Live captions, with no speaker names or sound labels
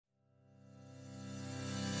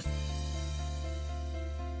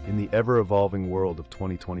In the ever-evolving world of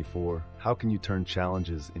 2024, how can you turn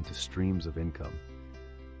challenges into streams of income?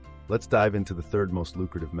 Let's dive into the third most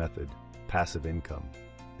lucrative method, passive income,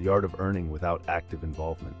 the art of earning without active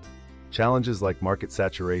involvement. Challenges like market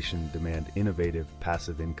saturation demand innovative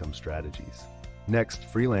passive income strategies. Next,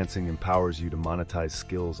 freelancing empowers you to monetize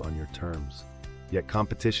skills on your terms. Yet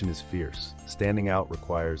competition is fierce. Standing out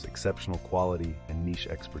requires exceptional quality and niche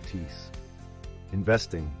expertise.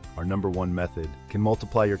 Investing, our number one method, can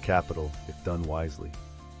multiply your capital if done wisely.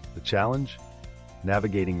 The challenge?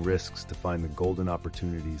 Navigating risks to find the golden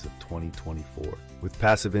opportunities of 2024. With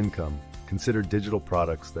passive income, consider digital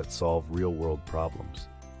products that solve real-world problems.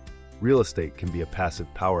 Real estate can be a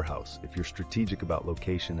passive powerhouse if you're strategic about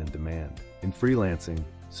location and demand. In freelancing,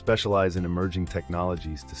 specialize in emerging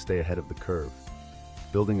technologies to stay ahead of the curve.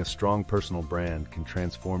 Building a strong personal brand can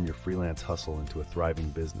transform your freelance hustle into a thriving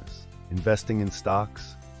business. Investing in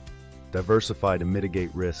stocks, diversify to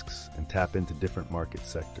mitigate risks and tap into different market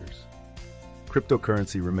sectors.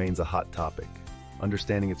 Cryptocurrency remains a hot topic.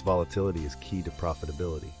 Understanding its volatility is key to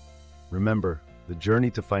profitability. Remember, the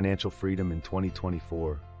journey to financial freedom in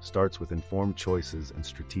 2024 starts with informed choices and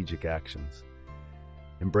strategic actions.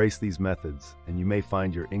 Embrace these methods, and you may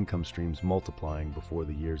find your income streams multiplying before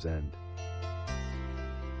the year's end.